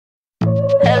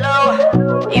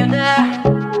You there?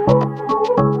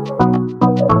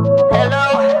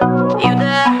 Hello? You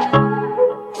there?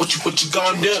 What you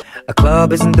gonna do? A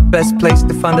club isn't the best place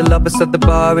to find a lover, so the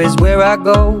bar is where I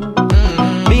go.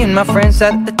 Me and my friends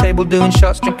sat at the table doing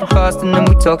shots, drinking fast, and then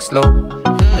we talk slow.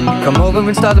 And you come over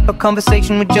and start up a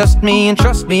conversation with just me, and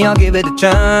trust me, I'll give it a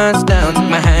chance. Now take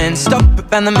my hand, stop it,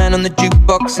 and the man on the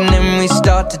jukebox, and then we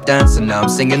start to dance. And now I'm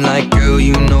singing like, girl,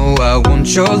 you know I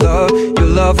want your love. Your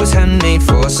love was handmade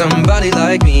for somebody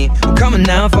like me. Come on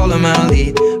now, follow my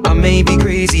lead. I may be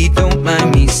crazy, don't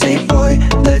mind me. Say, boy,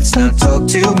 let's not talk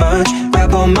too much.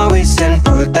 Grab on my waist and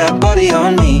put that body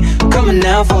on me. Come on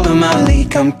now, follow my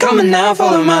lead. Come on now,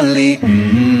 follow my lead.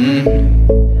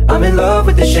 I'm in love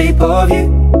with the shape of you.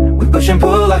 We push and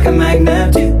pull like a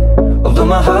magnet do. Although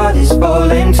my heart is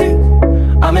falling too.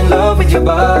 I'm in love with your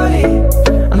body.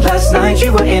 And last night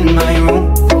you were in my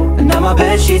room, and now my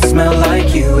bedsheets smell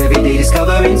like you. Every day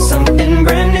discovering something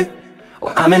brand new.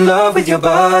 Well, I'm in love with your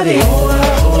body.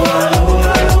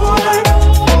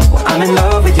 I'm in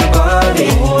love with your body.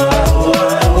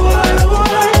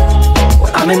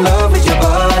 I'm in love with your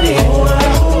body.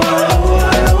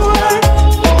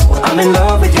 I'm in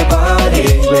love with your body.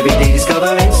 Every day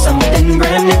discovering something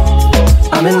brand new.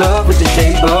 I'm in love with the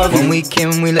shape of you. When we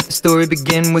can, we let the story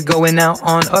begin. We're going out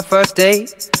on our first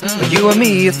date. You and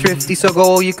me are thrifty, so go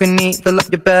all you can eat. Fill up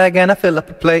your bag and I fill up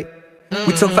a plate.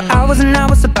 We talk for hours and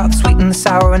hours about the sweet and the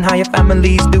sour, and how your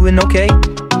family's doing okay.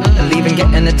 And leaving,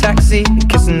 getting a taxi,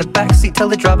 kissing the backseat, tell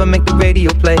the driver make the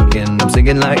radio play. And I'm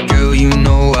singing like, girl, you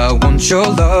know I want your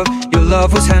love. Your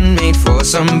love was handmade for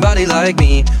somebody like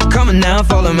me. Come on now,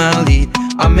 follow my lead.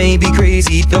 I may be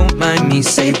crazy, don't mind me.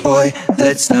 Say, boy,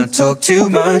 let's not talk too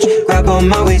much. Grab on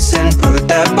my waist and put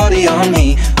that body on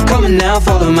me. Come on now,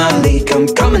 follow my lead.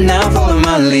 Come on now, follow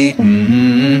my lead.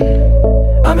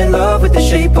 I'm in love with the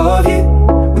shape of you.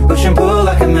 We push and pull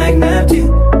like a magnet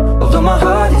do. Although my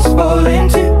heart is falling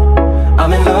too.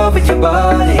 I'm in love with your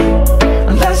body.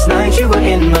 And last night you were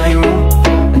in my room,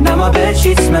 and now my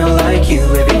bedsheets smell like you.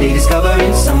 Every day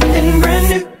discovering something brand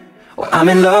new. Well, I'm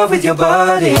in love with your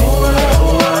body.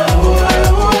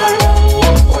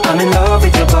 I'm in love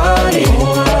with your body.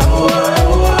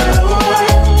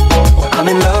 I'm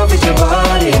in love with your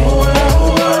body.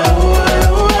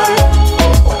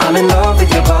 I'm in love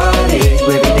with your body.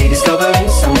 Every day discovering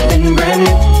something brand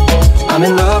new. I'm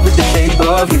in love with the shape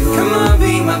of you. Come on,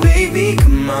 be my baby,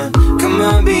 come on. Come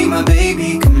on, be my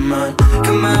baby, come on.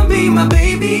 Come on, be my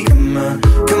baby, come on.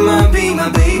 Come on, be my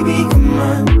baby, come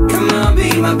on. Come on,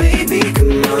 be my baby,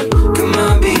 come on. Come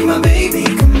on, be my baby,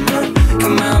 come on.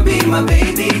 Come on, be my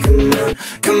baby, come on.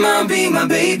 Come on, be my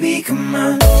baby, come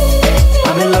on.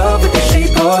 I'm in love with the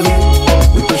shape of you.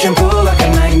 We push and pull like a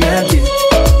magnet do.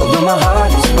 Although my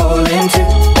heart is falling too.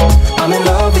 I'm in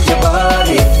love with your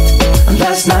body. And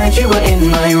last night you were in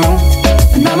my room,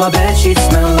 and now my bedsheets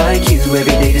smell like you.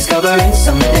 Every day discovering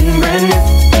something brand new.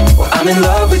 Well, I'm in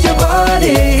love with your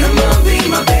body. Come on, be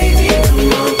my baby, come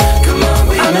on. Come on,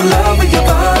 be I'm in love with your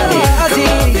body. Come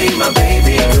on, be my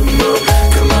baby, come on.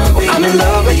 Come on, be I'm in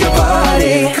love with your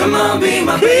body. Come on, be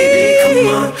my baby, come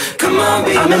on. Come on,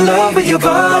 be I'm in love with your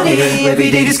body.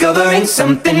 Every day discovering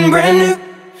something brand new.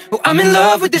 Well, I'm in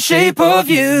love with the shape of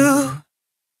you.